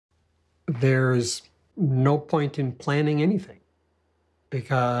there's no point in planning anything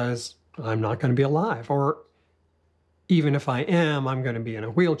because I'm not going to be alive. Or even if I am, I'm going to be in a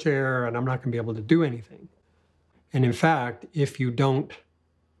wheelchair and I'm not going to be able to do anything. And in fact, if you don't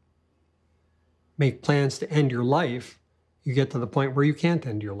make plans to end your life, you get to the point where you can't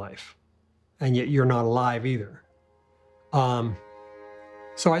end your life. And yet you're not alive either.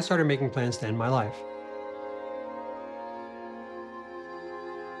 So I started making plans to end my life.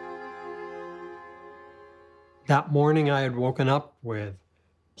 That morning I had woken up with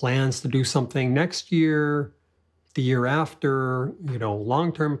plans to do something next year, the year after,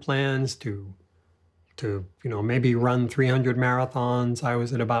 long-term plans to maybe run 300 marathons. I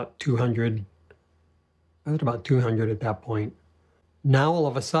was at about 200. I was about 200 at that point. Now all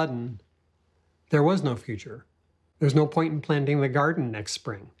of a sudden, there was no future. There's no point in planting the garden next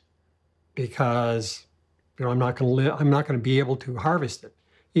spring because I'm not going to be able to harvest it,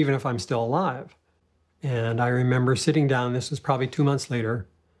 even if I'm still alive. And I remember sitting down, this was probably 2 months later,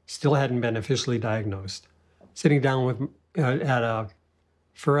 still hadn't been officially diagnosed, sitting down at a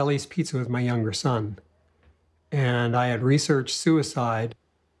Forelli's Pizza with my younger son. And I had researched suicide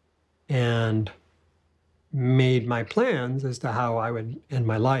and made my plans as to how I would end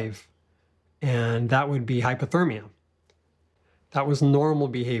my life. And that would be hypothermia. That was normal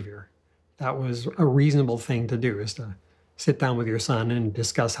behavior. That was a reasonable thing to do, is to sit down with your son and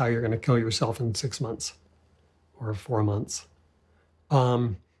discuss how you're going to kill yourself in 6 months or 4 months.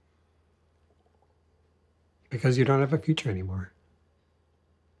 Because you don't have a future anymore.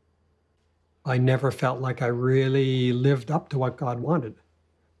 I never felt like I really lived up to what God wanted,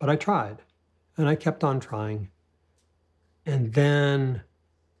 but I tried, and I kept on trying. And then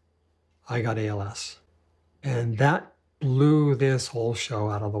I got ALS, and that blew this whole show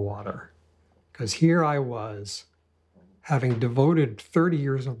out of the water. Because here I was, having devoted 30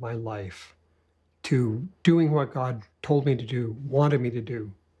 years of my life to doing what God told me to do, wanted me to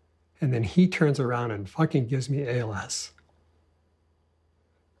do, and then he turns around and fucking gives me ALS.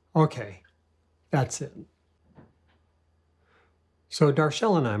 Okay, that's it. So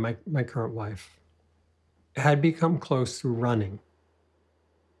Darshell and I, my current wife, had become close through running.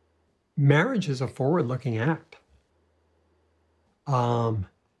 Marriage is a forward-looking act. I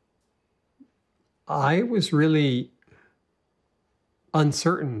was really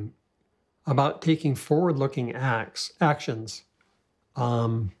uncertain about taking forward-looking actions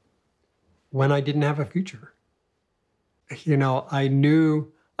when I didn't have a future. I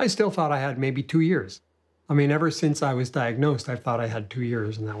still thought I had maybe 2 years. I mean, ever since I was diagnosed, I thought I had 2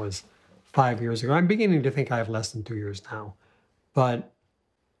 years, and that was 5 years ago. I'm beginning to think I have less than 2 years now. But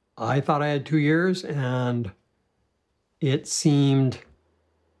I thought I had 2 years, and it seemed,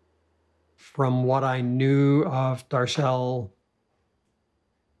 from what I knew of Darshell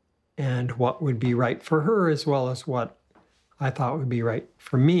and what would be right for her, as well as what I thought would be right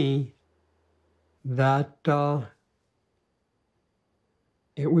for me, that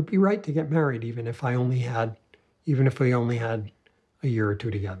it would be right to get married, even if we only had a year or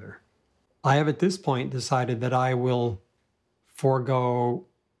two together. I have at this point decided that I will forego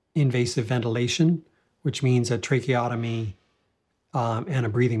invasive ventilation, which means a tracheotomy and a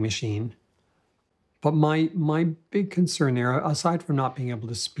breathing machine. But my big concern there, aside from not being able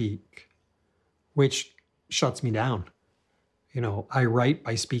to speak, which shuts me down. I write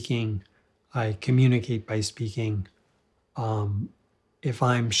by speaking, I communicate by speaking. If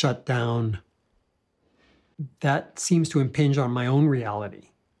I'm shut down, that seems to impinge on my own reality.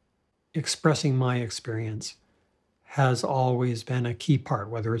 Expressing my experience has always been a key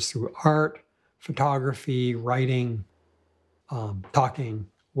part, whether it's through art, photography, writing, talking,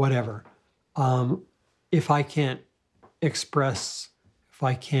 whatever. If I can't express, if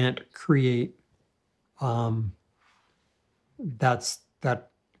I can't create, from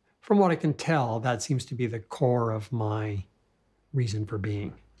what I can tell, that seems to be the core of my reason for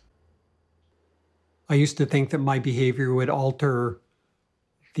being. I used to think that my behavior would alter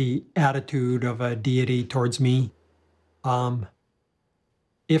the attitude of a deity towards me.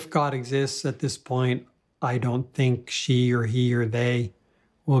 If God exists at this point, I don't think she or he or they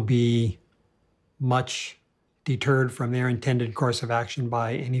will be much deterred from their intended course of action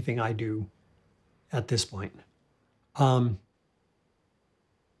by anything I do at this point. So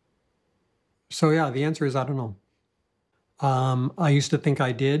yeah, the answer is I don't know. I used to think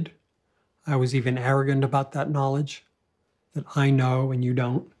I did. I was even arrogant about that knowledge, that I know and you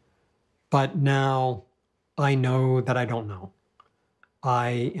don't. But now I know that I don't know.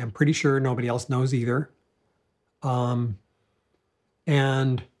 I am pretty sure nobody else knows either. And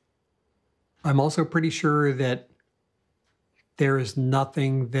I'm also pretty sure that there is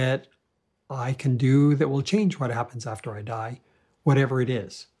nothing that I can do that will change what happens after I die, whatever it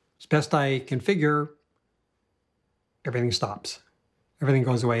is. As best I can figure, everything stops. Everything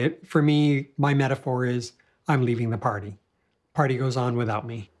goes away. For me, my metaphor is I'm leaving the party. Party goes on without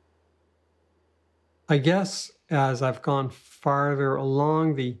me. I guess as I've gone farther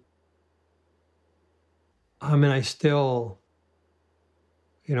along I still,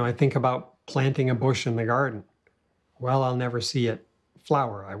 I think about planting a bush in the garden. Well, I'll never see it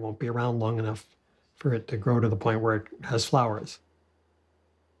flower. I won't be around long enough for it to grow to the point where it has flowers.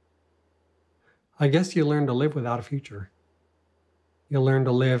 I guess you learn to live without a future. You learn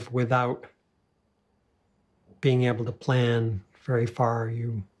to live without being able to plan very far.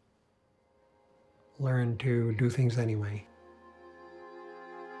 You learn to do things anyway.